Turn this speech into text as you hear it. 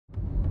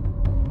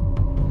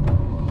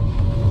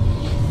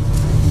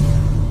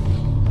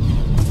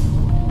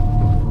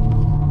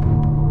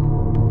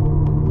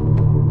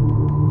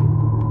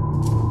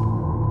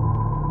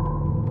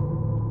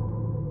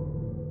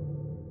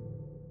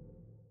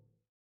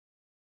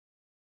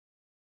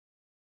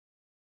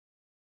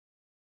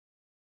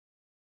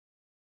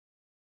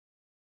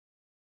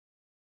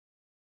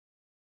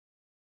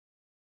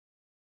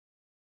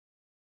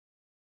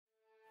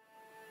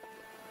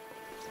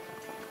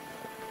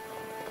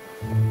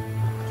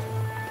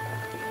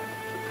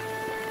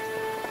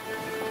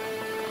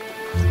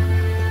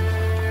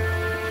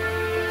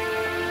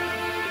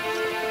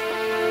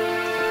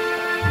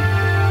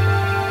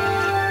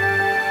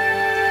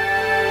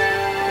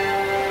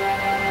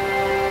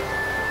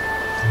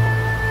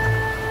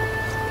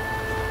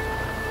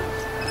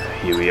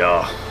Here we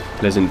are,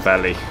 Pleasant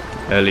Valley,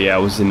 early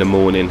hours in the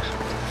morning,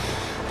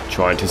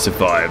 trying to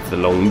survive the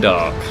long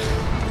dark.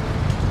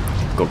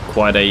 Got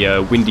quite a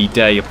windy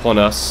day upon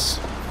us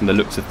from the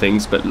looks of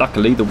things, but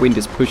luckily the wind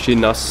is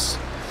pushing us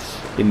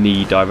in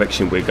the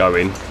direction we're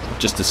going. I've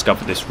just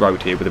discovered this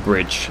road here with a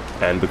bridge,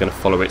 and we're going to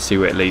follow it, see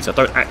where it leads. I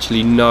don't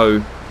actually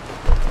know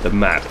the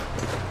map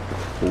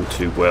all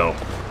too well,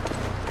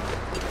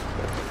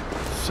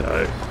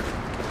 so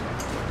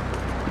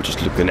I'm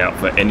just looking out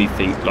for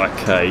anything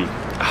like a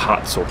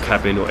hut or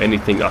cabin or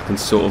anything I can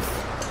sort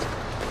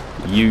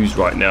of use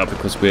right now,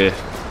 because we're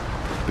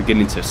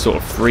beginning to sort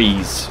of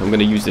freeze. I'm going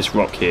to use this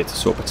rock here to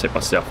sort of protect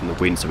myself from the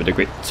wind, so we don't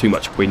get too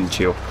much wind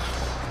chill,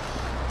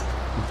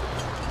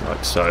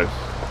 like so.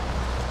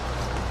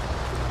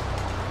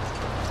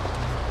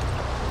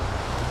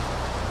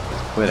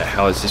 Where the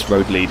hell is this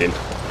road leading?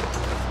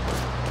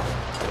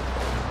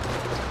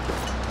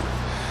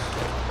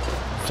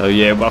 So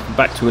yeah, welcome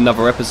back to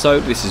another episode.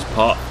 This is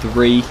part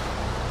 3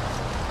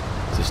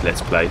 of this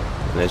Let's Play,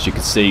 and as you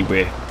can see,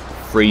 we're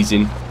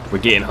freezing, we're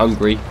getting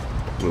hungry,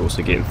 we're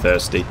also getting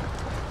thirsty.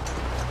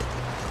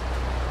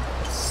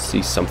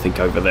 See something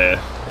over there.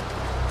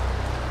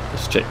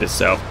 Let's check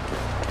this out.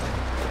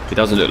 It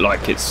doesn't look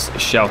like it's a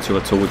shelter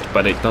at all,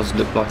 but it does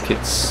look like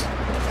it's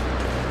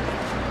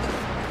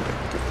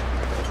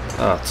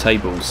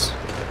tables.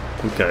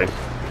 Okay.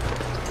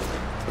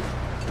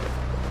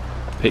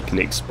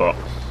 Picnic spot.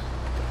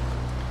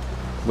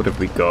 What have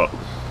we got?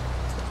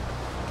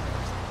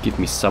 Give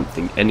me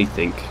something,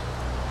 anything.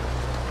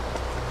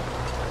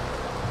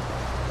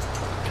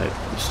 Okay,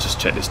 let's just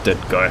check this dead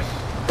guy.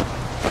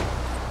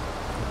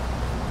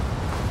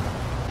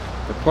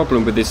 The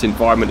problem with this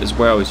environment as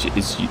well is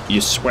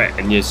you sweat,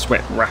 and your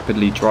sweat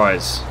rapidly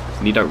dries,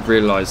 and you don't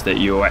realise that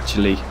you're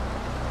actually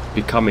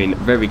becoming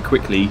very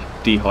quickly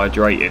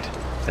dehydrated,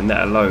 and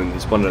that alone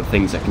is one of the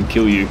things that can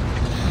kill you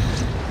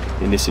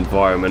in this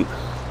environment.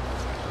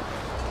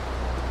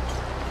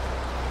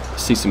 I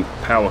see some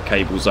power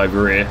cables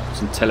over here,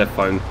 some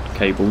telephone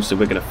cables, so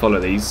we're going to follow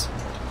these,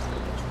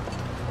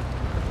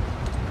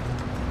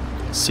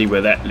 see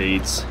where that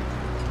leads.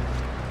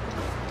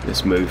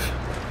 Let's move.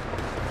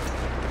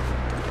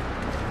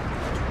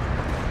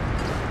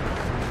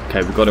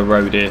 Okay, we've got a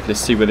road here. Let's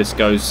see where this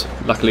goes.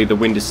 Luckily the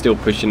wind is still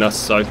pushing us,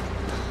 so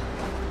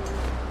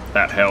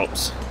that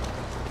helps.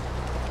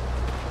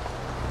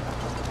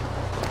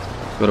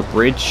 Got a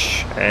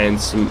bridge and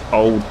some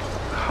old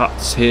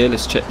huts here.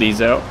 Let's check these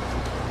out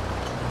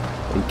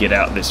and get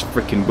out this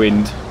freaking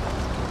wind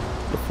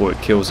before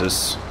it kills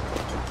us.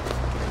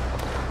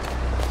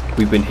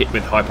 We've been hit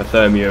with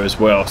hypothermia as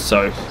well,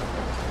 so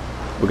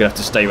we're gonna have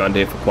to stay around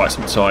here for quite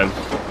some time.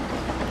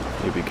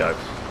 Here we go.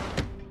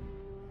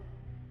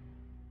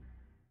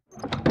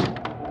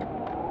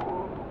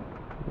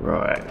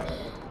 Right.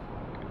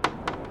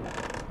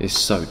 It's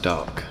so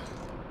dark.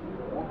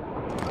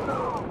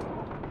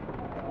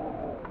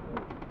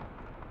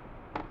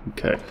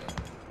 Okay.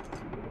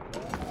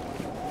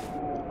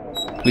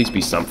 Please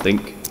be something.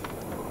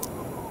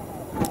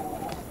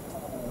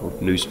 Old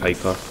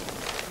newspaper.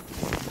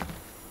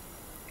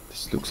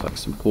 This looks like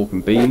some pork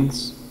and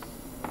beans.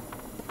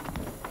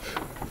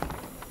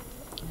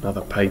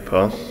 Another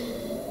paper.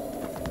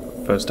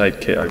 First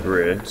aid kit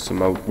over here.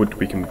 Some old wood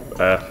we can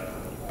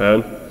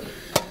burn.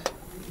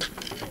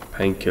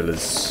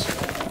 Painkillers.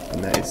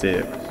 And that is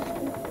it.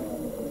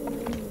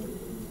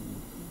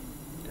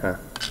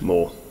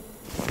 More.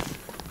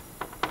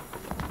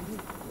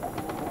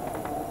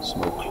 Some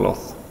more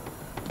cloth.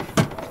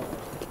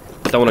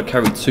 Don't want to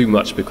carry too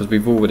much because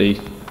we're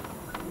already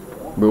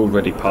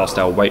past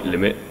our weight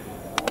limit.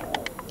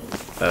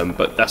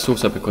 But that's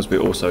also because we're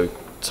also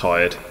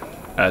tired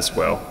as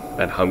well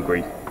and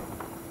hungry.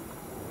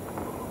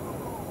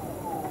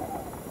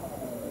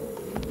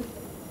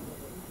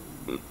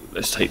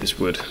 Let's take this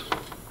wood.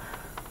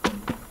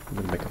 I'm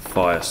going to make a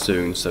fire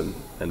soon,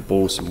 and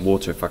boil some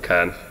water if I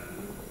can.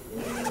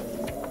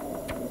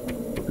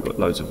 We've got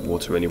loads of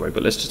water anyway,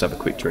 but let's just have a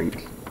quick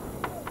drink.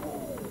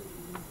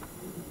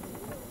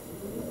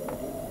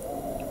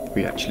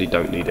 We actually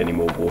don't need any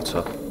more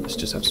water. Let's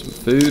just have some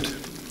food.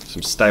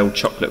 Some stale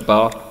chocolate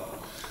bar.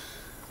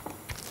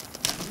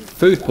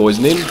 Food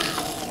poisoning?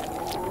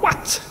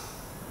 What?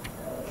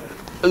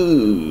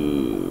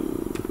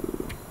 Ooh.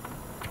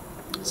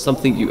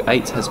 Something you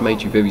ate has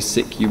made you very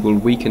sick. You will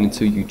weaken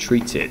until you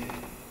treat it.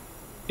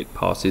 It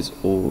passes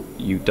or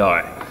you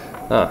die.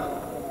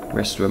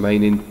 Rest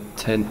remaining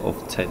 10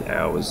 of 10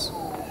 hours.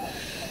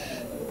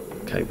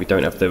 Okay, we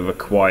don't have the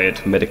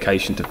required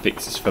medication to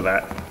fix us for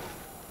that.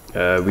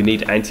 We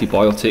need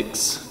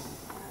antibiotics,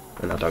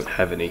 and I don't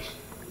have any.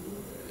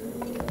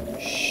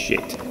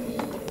 Shit.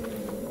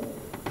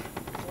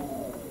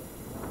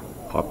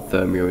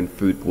 Hypothermia and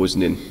food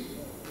poisoning.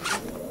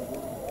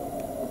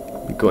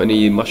 We got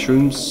any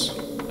mushrooms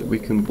that we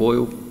can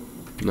boil?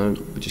 No,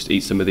 we just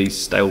eat some of these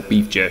stale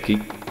beef jerky.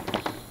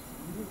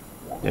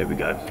 There we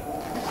go.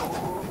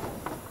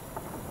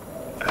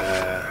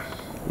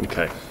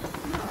 Okay.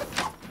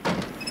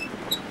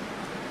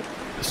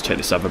 Let's check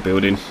this other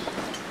building.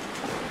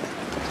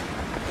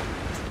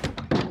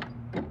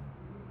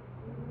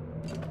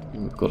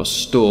 Got a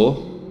store.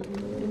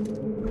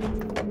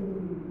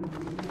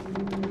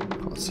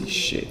 Can't see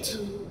shit.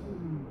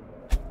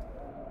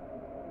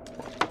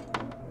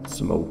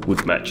 Some old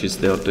wood matches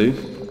they'll do.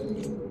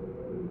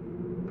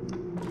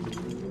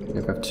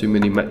 Never have too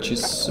many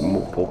matches. Some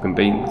more pork and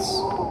beans.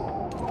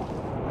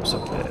 What's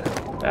up there?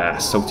 Ah,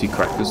 salty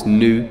crackers,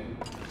 new.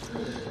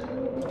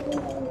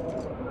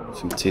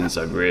 Some tins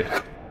over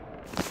here.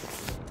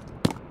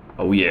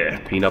 Oh yeah,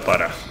 peanut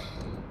butter.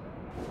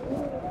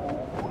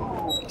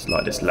 Let's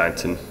light this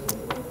lantern.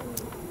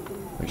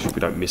 Make sure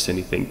we don't miss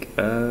anything.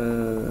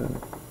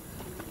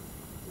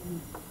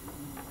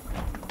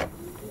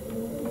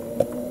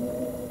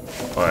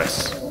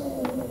 Nice.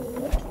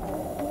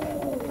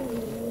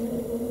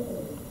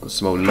 Got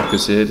some old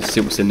lockers here. Let's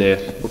see what's in there.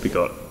 What we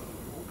got?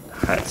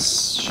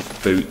 Hats,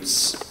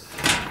 boots.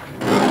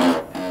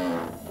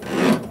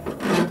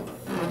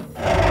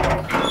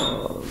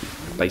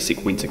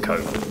 Basic winter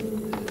coat.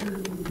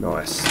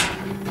 Nice.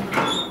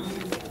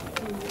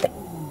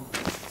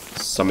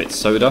 Summit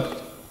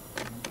soda.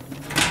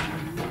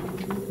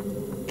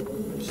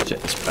 Just check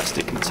this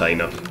plastic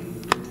container.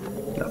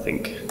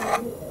 Nothing.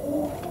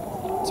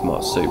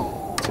 Tomato soup.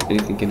 Is there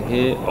anything in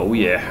here? Oh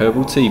yeah,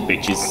 herbal tea,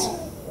 bitches.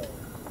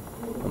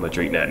 I'm gonna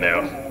drink that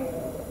now.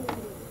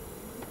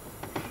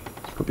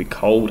 It's gonna be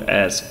cold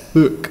as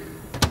fuck.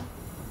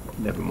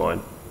 Never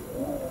mind.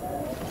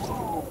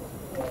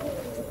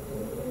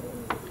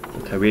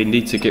 Okay, we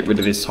need to get rid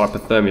of this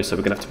hypothermia, so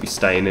we're gonna have to be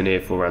staying in here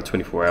for around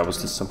 24 hours.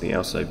 There's something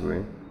else over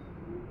here.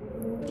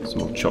 Some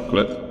more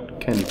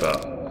chocolate, candy bar.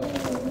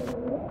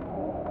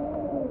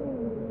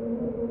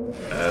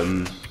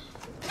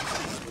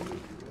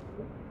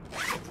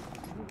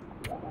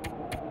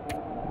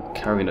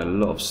 Carrying a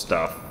lot of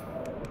stuff,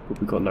 but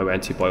we've got no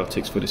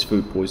antibiotics for this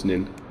food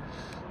poisoning.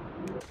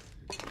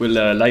 We'll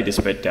lay this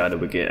bed down and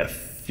we'll get a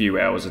few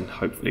hours, and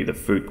hopefully the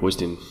food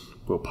poisoning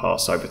will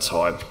pass over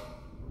time.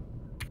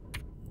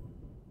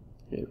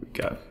 Here we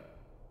go.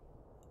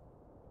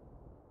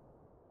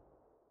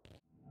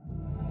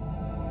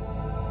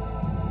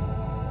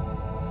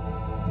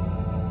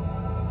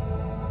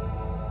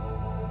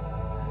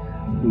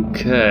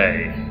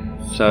 Okay,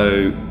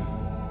 so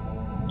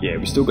yeah,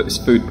 we still got this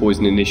food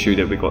poisoning issue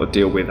that we've got to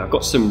deal with. I've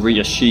got some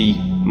reishi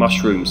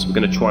mushrooms. We're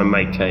going to try and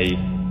make a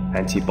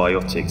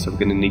antibiotic, so we're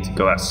going to need to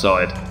go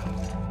outside,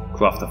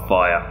 craft a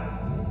fire,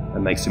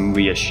 and make some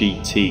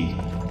reishi tea.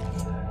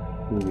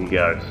 Here we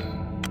go.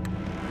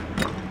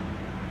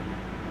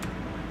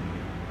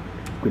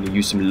 I'm going to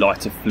use some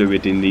lighter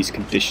fluid in these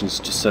conditions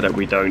just so that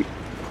we don't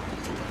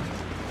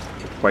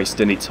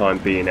waste any time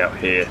being out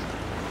here.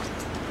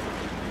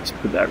 Let's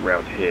put that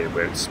around here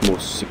where it's more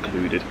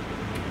secluded.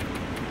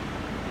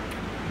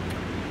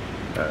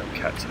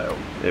 Cattail.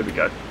 There we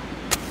go.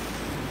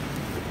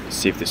 Let's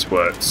see if this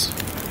works.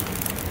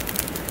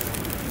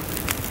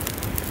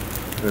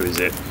 Where is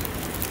it?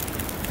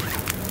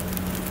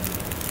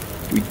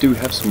 We do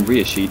have some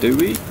reishi, do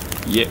we?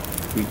 Yep,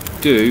 we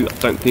do. I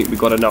don't think we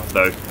got enough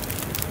though.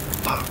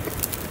 Fuck.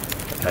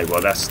 Okay,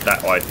 well that's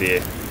that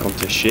idea gone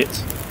to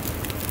shit.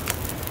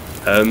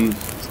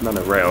 There's none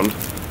around.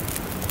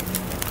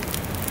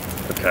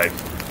 Okay.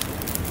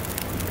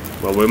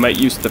 Well, we'll make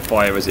use of the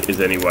fire as it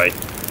is anyway.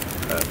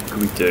 What can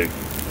we do?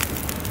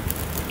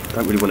 I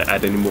don't really want to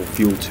add any more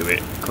fuel to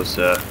it because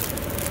I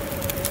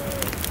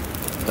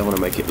don't want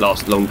to make it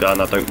last longer,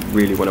 and I don't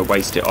really want to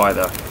waste it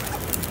either.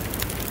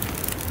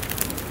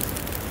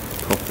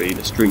 Coffee,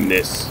 let's drink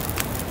this.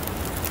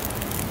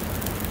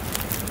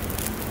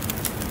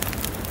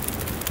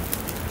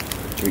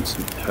 Drink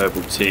some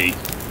herbal tea.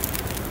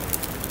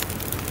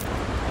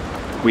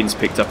 Wind's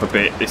picked up a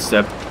bit. It's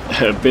a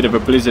bit of a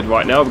blizzard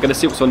right now. We're going to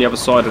see what's on the other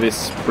side of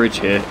this bridge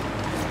here. You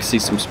can see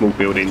some small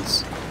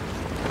buildings.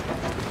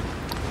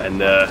 And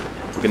we're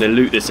going to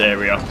loot this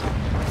area.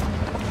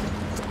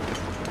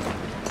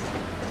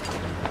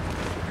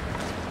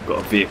 Got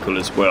a vehicle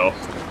as well,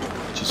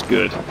 which is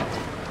good.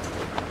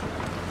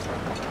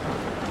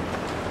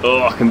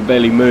 Oh, I can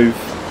barely move.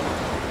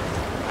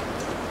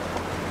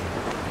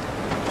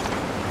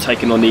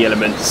 Taking on the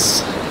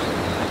elements.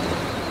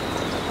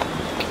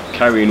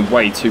 Carrying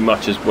way too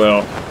much as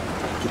well,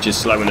 which is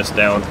slowing us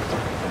down.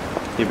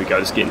 Here we go,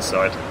 let's get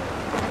inside.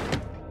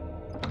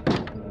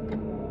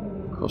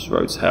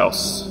 Crossroads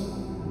house.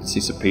 See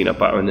some peanut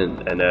butter and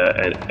an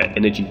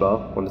energy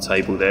bar on the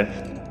table there.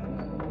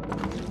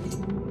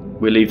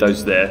 We'll leave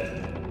those there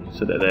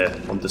so that they're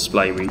on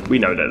display. We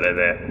know that they're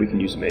there. We can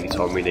use them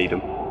anytime we need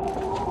them.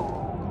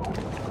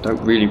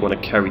 Don't really want to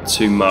carry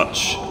too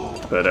much,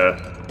 but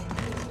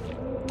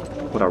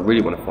what I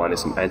really want to find is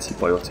some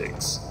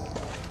antibiotics.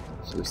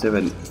 So is there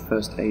a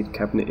first aid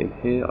cabinet in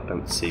here? I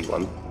don't see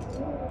one.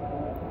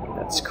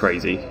 That's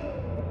crazy.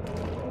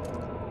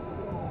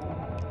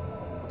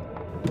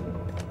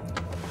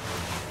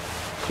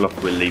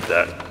 Cloth, we'll leave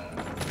that.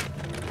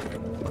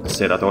 Like I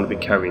said, I don't want to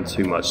be carrying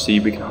too much. See,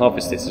 we can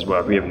harvest this as well.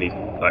 If we ever need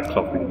like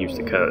cloth, we can use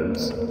the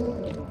curtains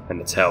and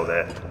the towel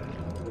there.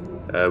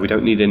 We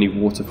don't need any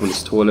water from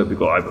this toilet. We've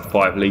got over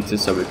 5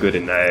 litres, so we're good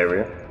in that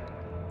area.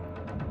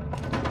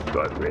 We've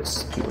got over here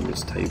on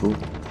this table.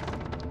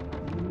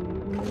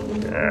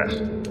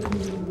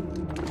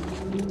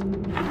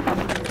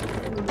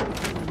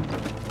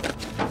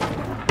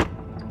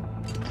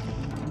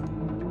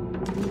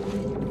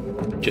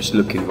 Just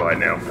looking right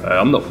now.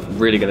 I'm not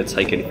really going to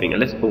take anything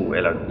unless. Oh,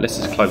 hello. Unless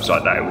it's clothes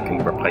like that, and we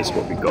can replace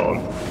what we've got on.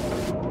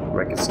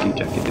 Ragged ski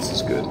jacket. This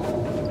is good.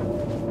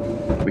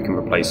 We can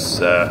replace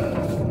some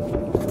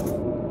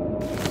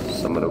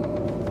of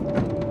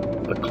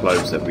the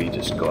clothes that we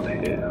just got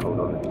here. Hold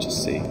on, let me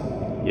just see.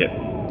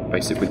 Yep,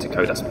 basic winter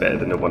coat. That's better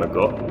than the one I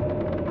got.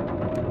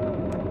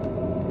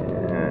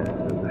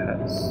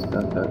 Hats. No.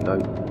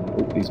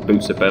 Oh, these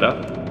boots are better.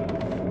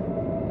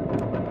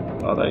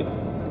 Are they?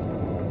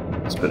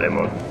 Let's put them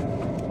on.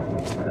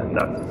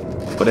 No.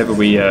 Whatever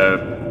we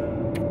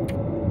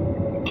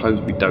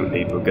clothes we don't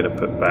need, we're going to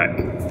put back.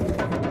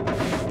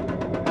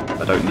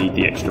 I don't need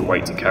the extra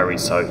weight to carry,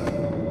 so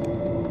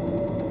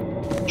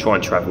try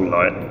and travel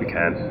light if we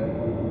can.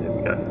 There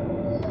we go.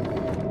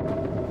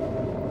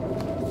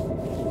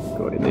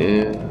 Got in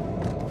here.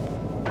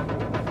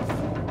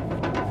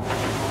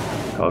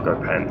 Cargo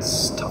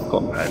pants, tough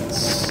cotton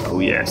pants. Oh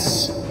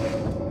yes.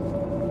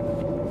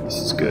 This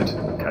is good.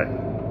 Okay.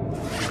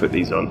 Put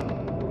these on.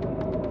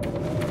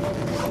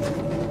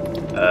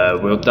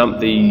 We'll dump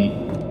the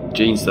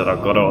jeans that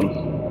I've got on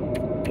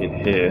in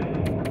here.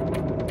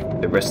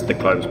 The rest of the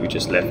clothes we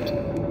just left.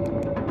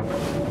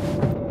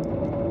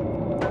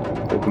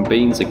 Pork and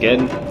beans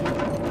again.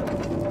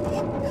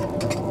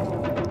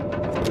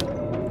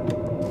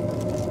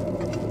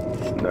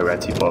 No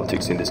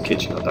antibiotics in this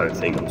kitchen, I don't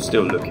think. I'm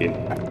still looking.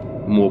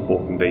 More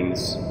pork and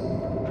beans.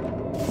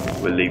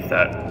 We'll leave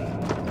that.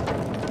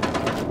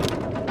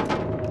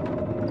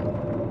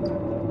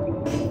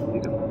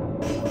 Need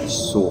a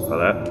saw for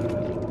that.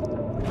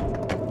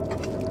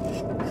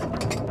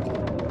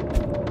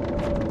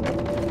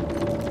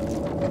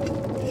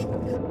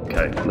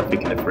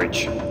 Nothing in the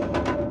fridge.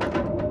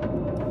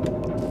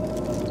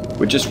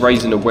 We're just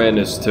raising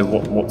awareness to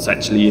what's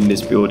actually in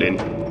this building.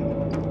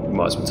 We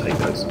might as well take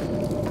those.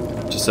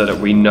 Just so that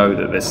we know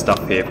that there's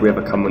stuff here. If we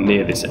ever come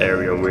near this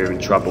area and we're in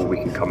trouble, we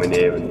can come in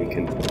here and we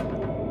can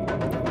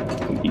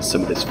eat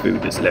some of this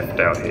food that's left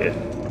out here.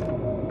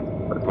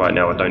 But right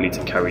now I don't need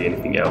to carry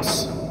anything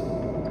else.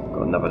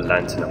 Got another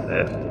lantern up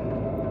there.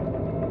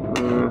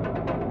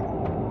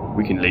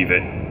 We can leave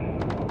it.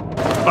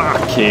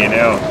 Fucking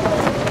hell.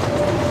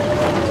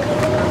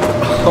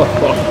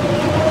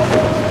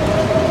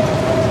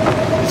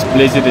 This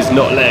blizzard is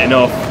not letting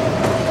off.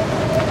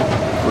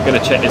 We're going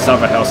to check this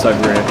other house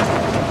over here.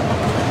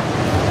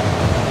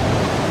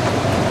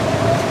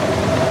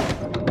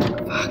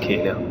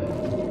 Fucking hell.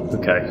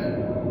 Okay.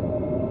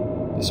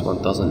 This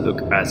one doesn't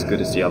look as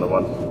good as the other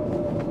one.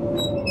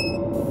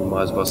 We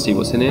might as well see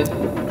what's in here.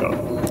 What we've got?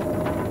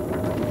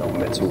 A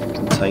metal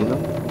container.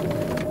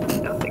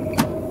 Nothing.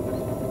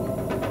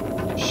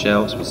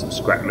 Shelves with some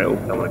scrap metal.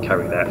 I want to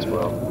carry that as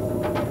well.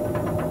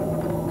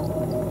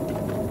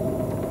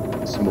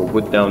 Some more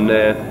wood down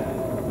there.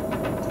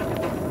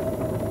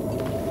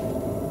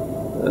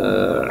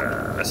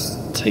 Let's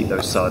take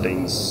those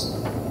sardines.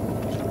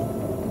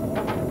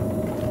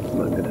 I'm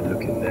not going to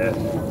look in there.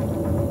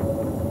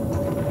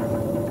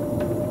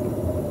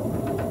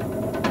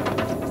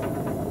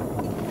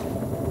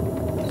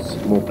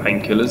 Some more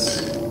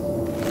painkillers.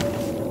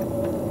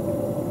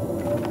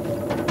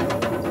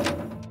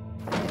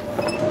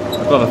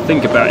 I've got to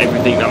think about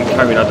everything that I'm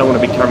carrying. I don't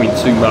want to be carrying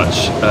too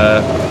much.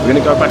 We're going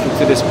to go back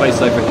into this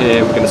place over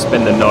here. We're going to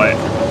spend the night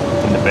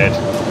in the bed.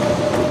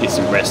 Get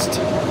some rest.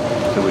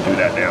 So we'll do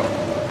that now.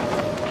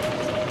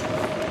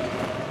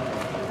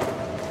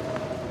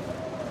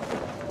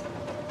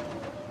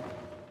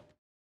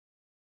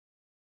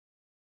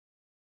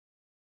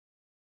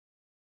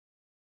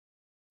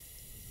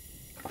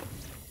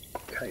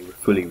 Okay, we're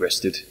fully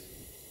rested.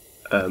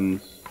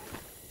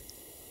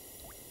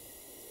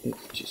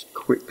 Let's just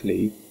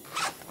quickly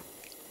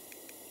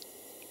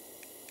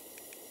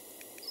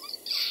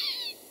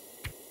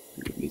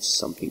we need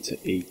something to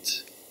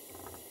eat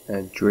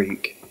and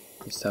drink.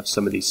 Let's have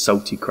some of these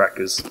salty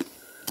crackers.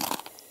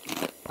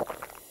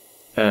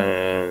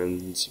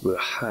 And we'll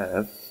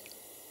have...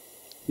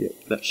 yeah,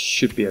 that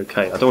should be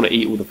okay. I don't want to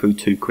eat all the food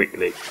too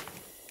quickly.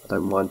 I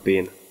don't mind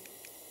being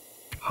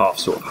half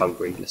sort of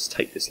hungry. Let's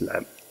take this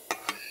lamp.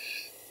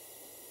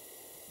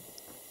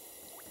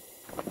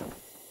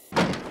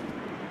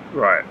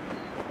 Right.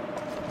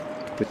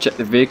 We'll check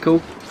the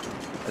vehicle.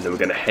 And then we're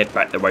going to head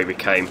back the way we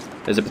came.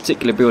 There's a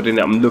particular building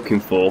that I'm looking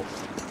for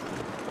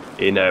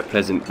in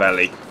Pleasant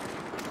Valley.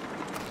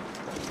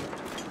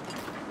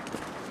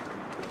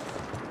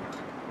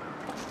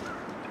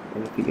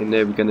 Anything in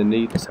there we're going to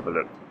need? Let's have a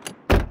look.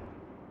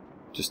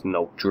 Just an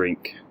old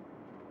drink.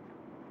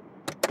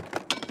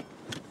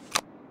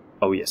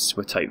 Oh yes,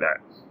 we'll take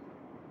that.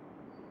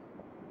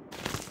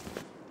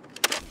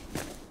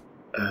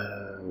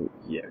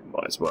 Yeah, we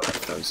might as well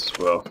have those as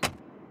well.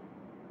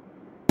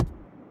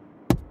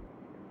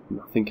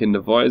 Nothing in the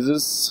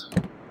visors.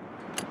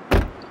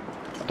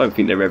 I don't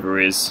think there ever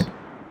is.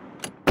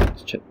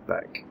 Let's check the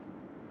back.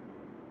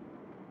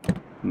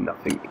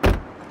 Nothing.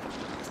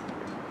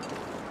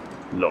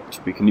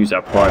 Locked. We can use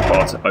our pry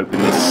bar to open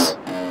this.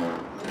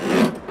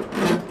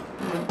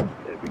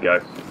 There we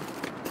go.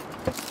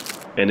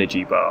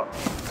 Energy bar.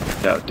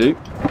 That'll do.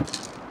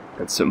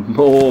 And some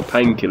more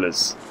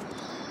painkillers.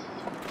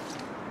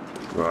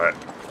 Right.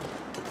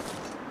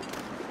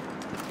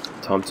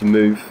 Time to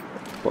move.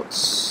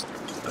 What's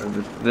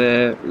over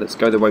there? Let's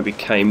go the way we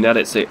came. Now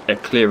that it's a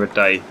clearer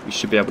day, we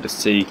should be able to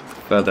see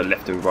further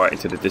left and right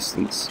into the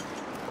distance.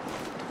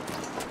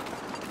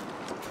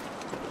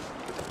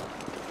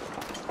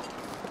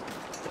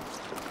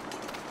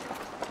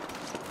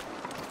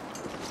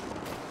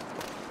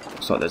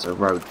 Looks like there's a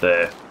road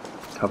there,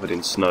 covered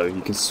in snow.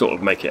 You can sort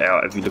of make it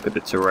out if you look at the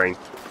terrain.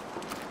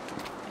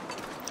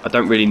 I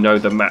don't really know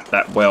the map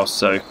that well,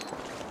 so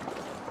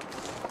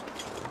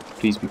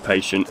please be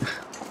patient.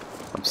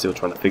 I'm still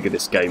trying to figure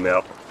this game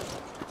out.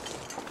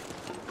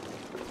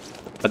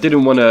 I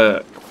didn't want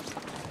to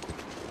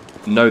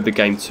know the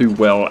game too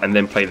well and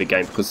then play the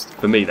game, because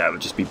for me that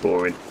would just be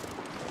boring.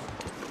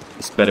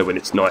 It's better when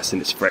it's nice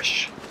and it's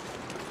fresh.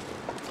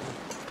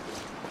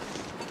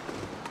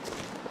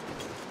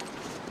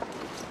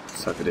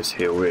 Let's over this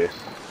hill here.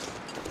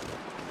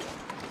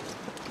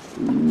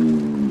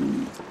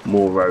 Ooh,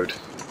 more road.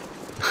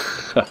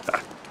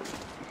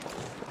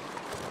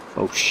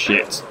 Oh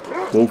shit.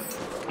 Wolf.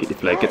 Get the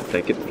flare, get the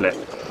flare, get the flare.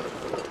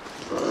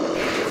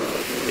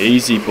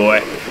 Easy,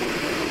 boy.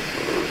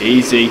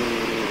 Easy.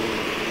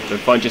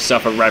 Don't find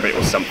yourself a rabbit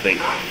or something.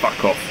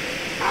 Fuck off.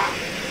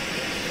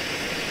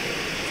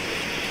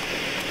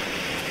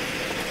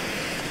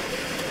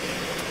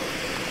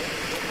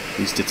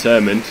 He's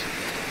determined.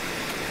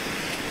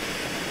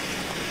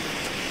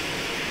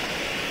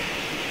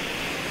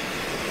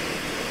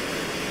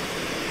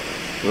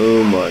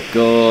 Oh my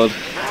god.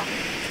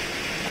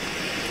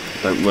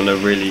 Don't want to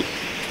really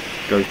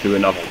go through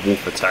another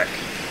wolf attack.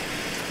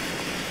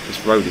 This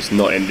road is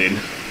not ending.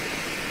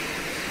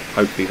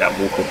 Hopefully that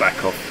wolf will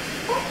back off.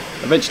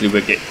 Eventually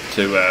we'll get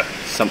to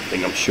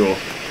something, I'm sure.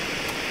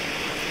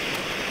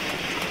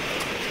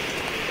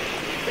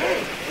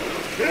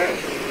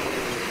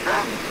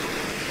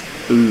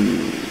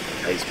 Ooh,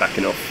 okay, he's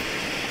backing off.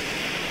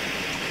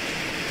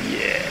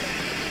 Yeah.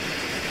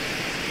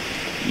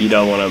 You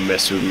don't want to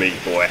mess with me,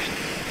 boy.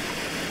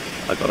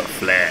 I got a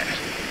flare.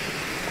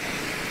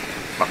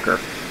 Fucker.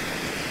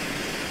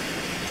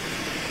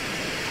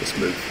 Let's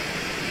move.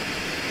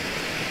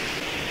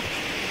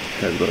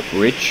 Okay, we've got a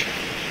bridge.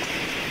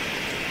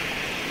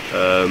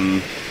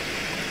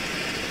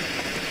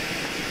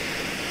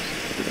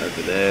 Put it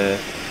over there.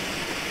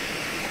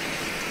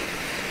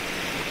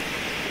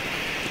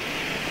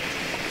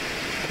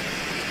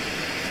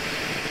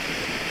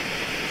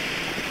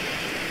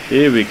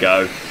 Here we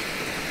go.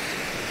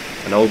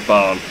 An old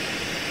barn.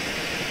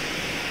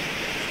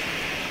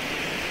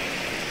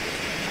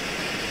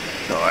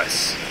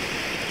 Nice.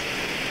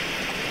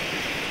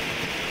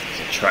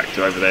 There's a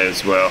tractor over there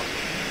as well.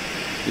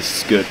 This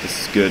is good,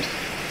 this is good.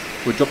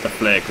 We'll drop the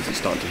flare because it's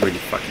starting to really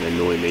fucking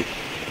annoy me.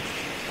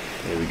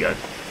 There we go.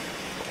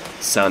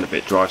 The sound of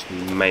it drives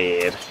me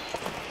mad.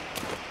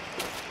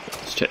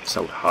 Let's check this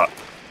old hut.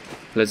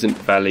 Pleasant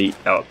Valley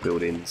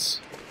Outbuildings.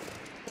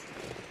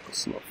 Got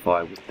some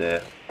firewood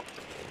there.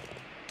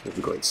 What have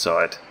we got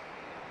inside?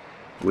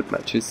 Wood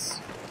matches.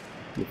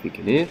 Nothing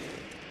in here.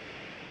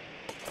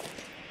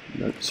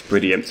 No, it's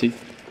pretty empty.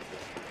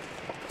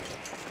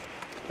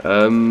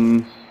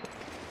 No,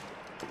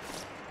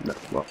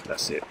 well,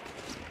 that's it.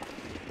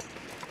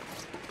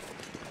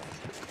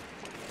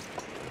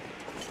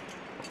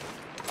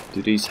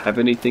 Do these have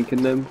anything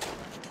in them?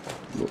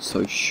 Not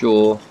so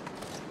sure.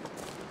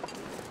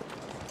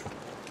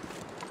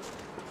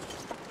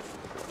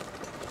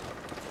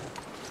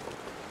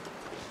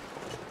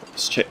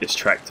 Let's check this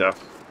tractor.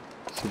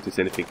 See if there's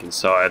anything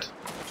inside.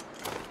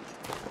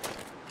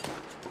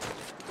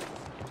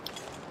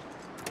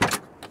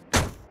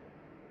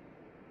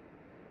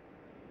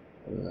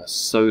 A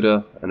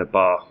soda and a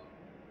bar.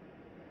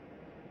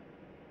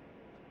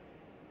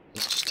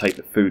 Let's just take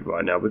the food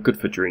right now. We're good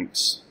for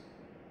drinks.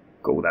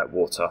 Got all that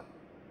water.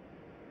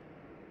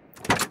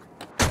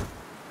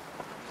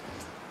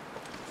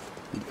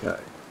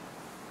 Okay.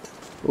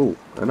 Oh,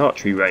 an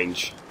archery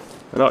range.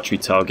 An archery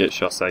target,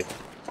 shall I say.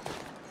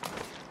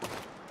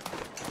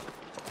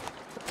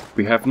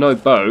 We have no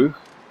bow,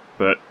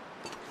 but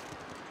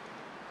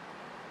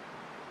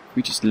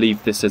we just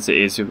leave this as it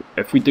is.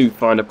 If we do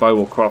find a bow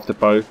or craft a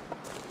bow,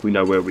 we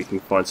know where we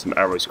can find some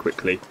arrows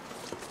quickly.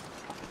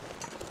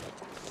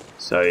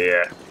 So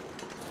yeah,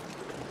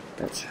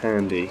 that's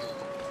handy.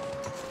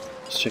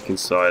 Let's check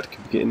inside.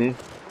 Can we get in here?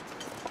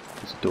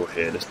 There's a door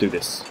here. Let's do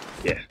this.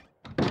 Yeah.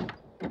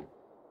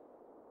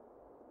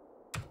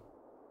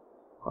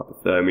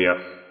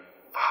 Hypothermia.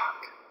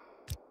 Fuck.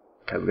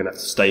 Okay, we're gonna have to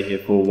stay here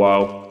for a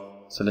while.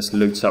 So let's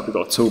loot up. We've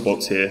got a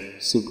toolbox here.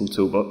 Simple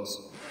toolbox.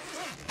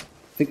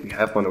 I think we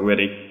have one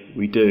already.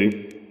 We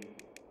do.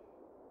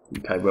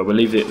 Okay, well we'll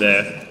leave it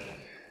there.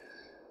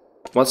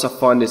 Once I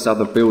find this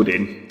other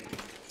building,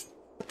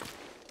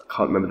 I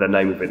can't remember the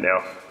name of it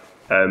now.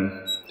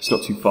 It's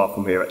not too far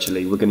from here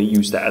actually. We're going to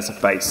use that as a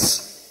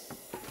base.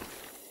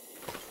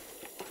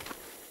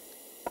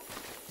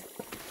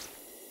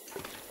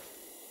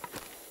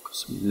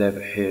 some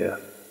leather here.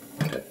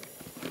 Okay.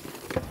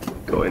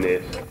 Got in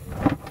here.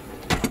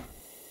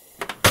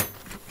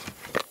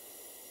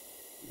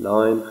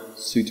 Line,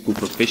 suitable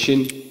for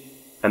fishing,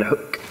 and a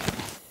hook.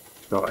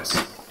 Nice.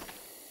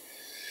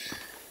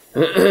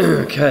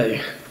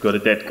 Okay, got a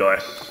dead guy.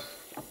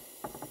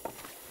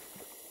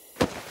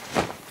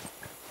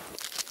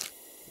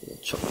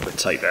 We'll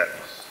take that.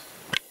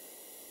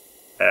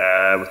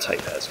 We'll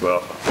take that as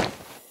well.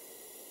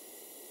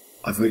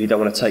 I really don't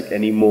want to take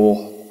any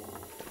more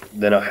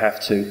than I have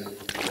to,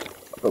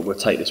 but we'll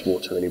take this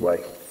water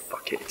anyway.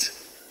 Fuck it.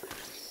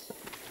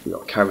 We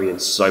are carrying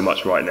so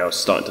much right now, it's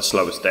starting to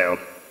slow us down.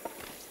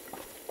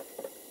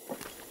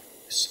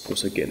 It's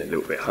also getting a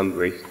little bit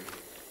hungry.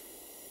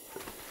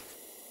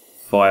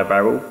 Fire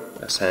barrel,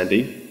 that's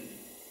handy.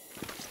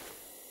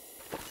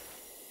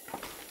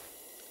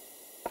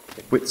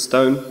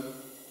 Whetstone.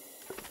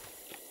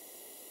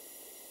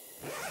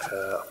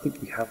 I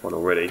think we have one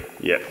already.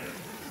 Yeah.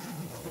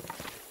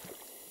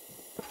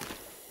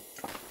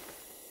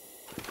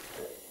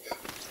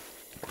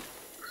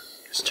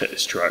 Let's check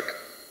this truck.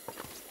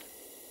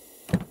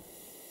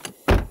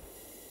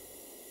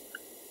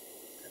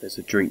 There's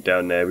a drink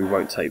down there. We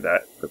won't take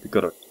that, but we've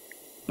got a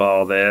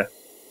bar there.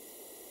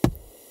 I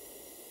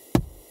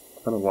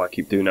don't know why I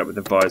keep doing that with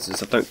the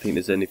visors. I don't think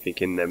there's anything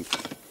in them.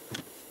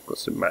 Got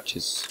some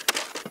matches.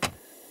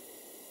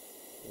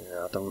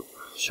 Yeah, I don't.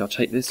 Shall I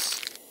take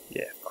this?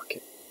 Yeah, fuck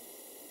it.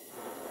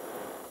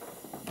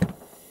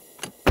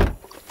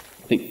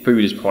 I think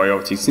food is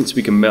priority since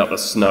we can melt the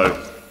snow.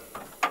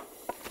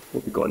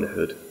 What have we got in the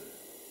hood?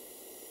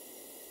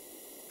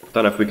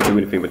 Don't know if we can do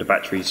anything with the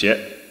batteries yet.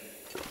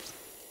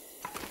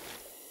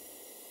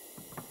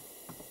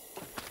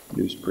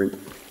 Newsprint.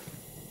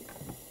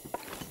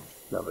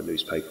 Another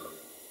newspaper.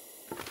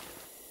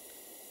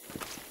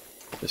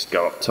 Let's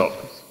go up top.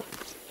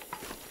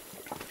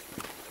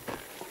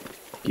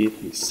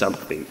 Give me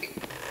something.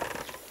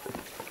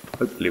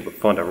 Hopefully we'll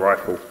find a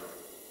rifle.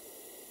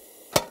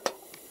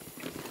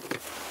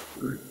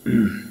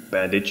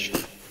 Bandage.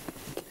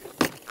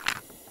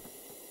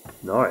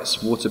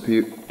 Nice. Water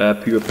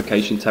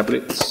purification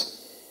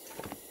tablets.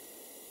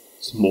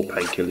 Some more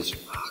painkillers.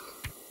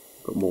 Fuck.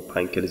 Got more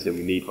painkillers than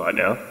we need right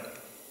now.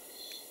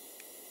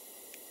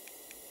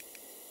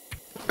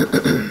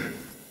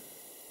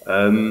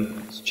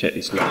 Let's check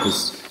these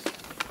lockers.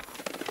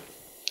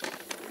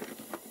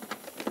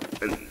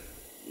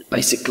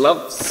 Basic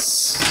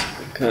gloves.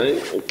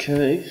 Okay,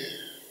 okay.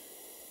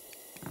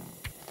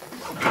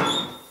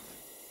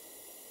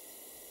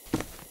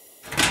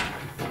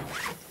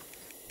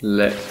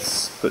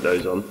 Let's put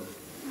those on.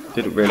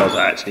 Didn't realise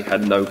I actually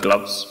had no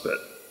gloves, but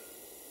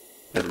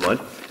never mind.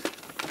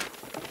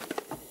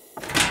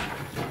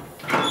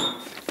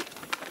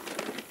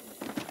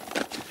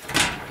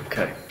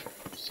 Okay,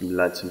 some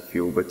lantern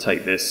fuel, we'll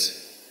take this.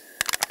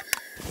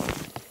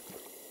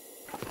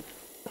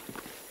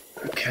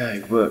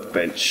 Okay,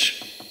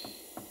 workbench.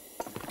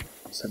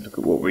 Let's have a look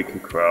at what we can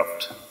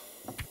craft.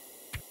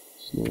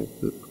 Small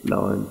hook,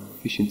 line,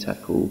 fishing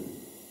tackle.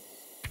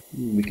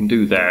 We can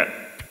do that.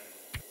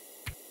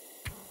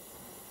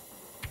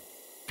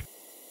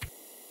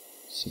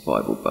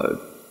 Survival bow.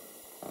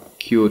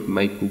 Cured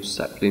maple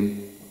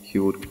sapling,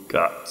 cured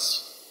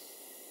guts.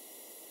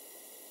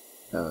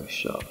 Arrow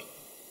sharp.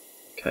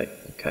 Okay,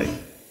 okay.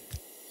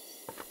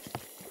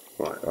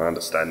 Right, I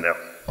understand now.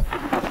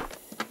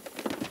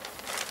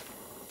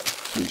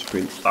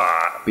 Newsprint.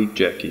 Ah, beef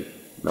jerky.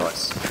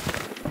 Nice.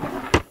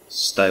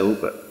 Stale,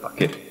 but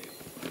fuck it.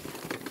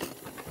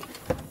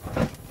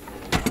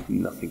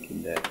 Nothing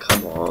in there.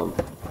 Come on.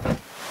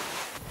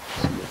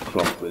 Some more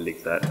cloth, we'll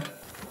leave that.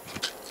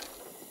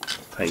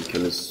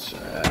 Painkillers,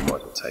 might as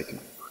well take them.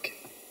 Fuck it.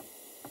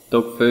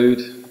 Dog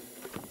food.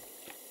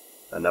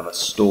 Another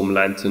storm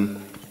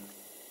lantern.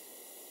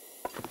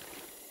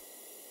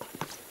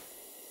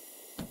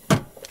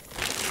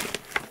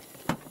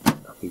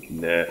 Nothing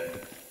in there.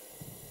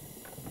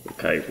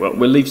 Okay, well,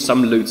 we'll leave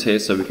some loot here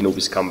so we can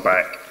always come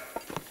back.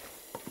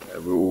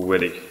 We're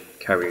already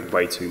carrying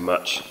way too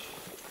much.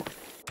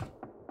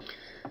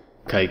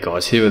 Okay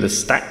guys, here are the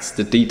stats,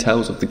 the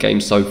details of the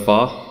game so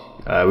far.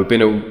 We've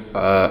been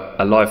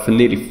alive for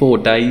nearly 4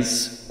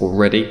 days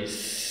already.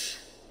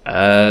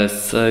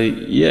 So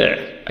yeah,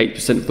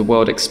 8% of the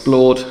world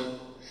explored.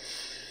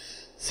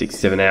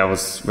 67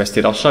 hours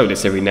rested. I'll show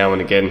this every now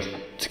and again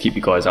to keep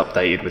you guys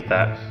updated with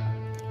that.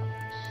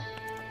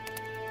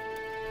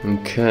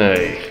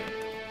 Okay.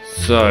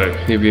 So,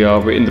 here we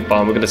are, we're in the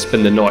barn, we're going to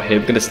spend the night here,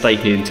 we're going to stay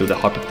here until the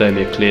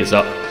hypothermia clears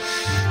up.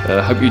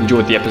 Hope you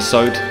enjoyed the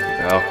episode.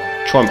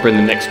 I'll try and bring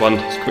the next one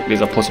as quickly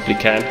as I possibly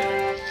can.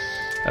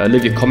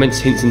 Leave your comments,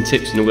 hints and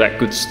tips and all that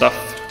good stuff.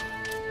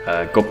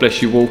 God bless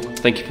you all,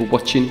 thank you for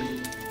watching,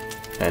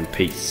 and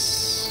peace.